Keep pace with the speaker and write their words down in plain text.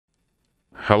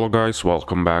Hello guys,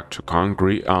 welcome back to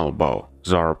Concrete Elbow.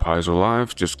 Zaur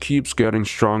life just keeps getting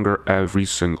stronger every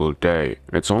single day.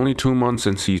 It's only 2 months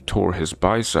since he tore his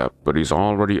bicep, but he's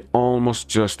already almost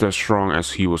just as strong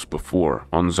as he was before.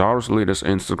 On Zaur's latest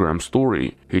Instagram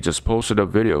story, he just posted a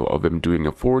video of him doing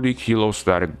a 40 kilo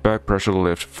static back pressure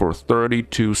lift for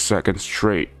 32 seconds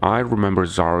straight. I remember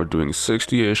Zaur doing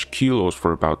 60-ish kilos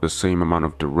for about the same amount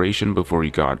of duration before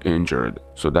he got injured.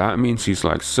 So that means he's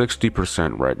like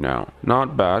 60% right now.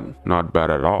 Not bad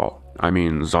at all. I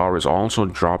mean, Zaur is also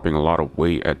dropping a lot of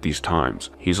weight at these times.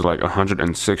 He's like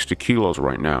 160 kilos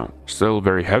right now. Still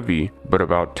very heavy, but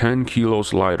about 10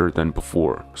 kilos lighter than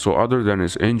before. So other than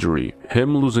his injury,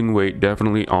 him losing weight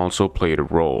definitely also played a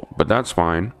role. But that's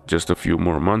fine, just a few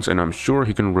more months and I'm sure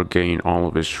he can regain all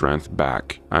of his strength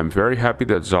back. I'm very happy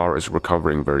that Zaur is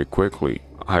recovering very quickly.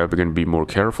 I hope I can be more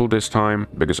careful this time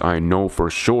because I know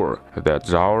for sure that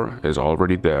Zaur is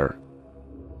already there.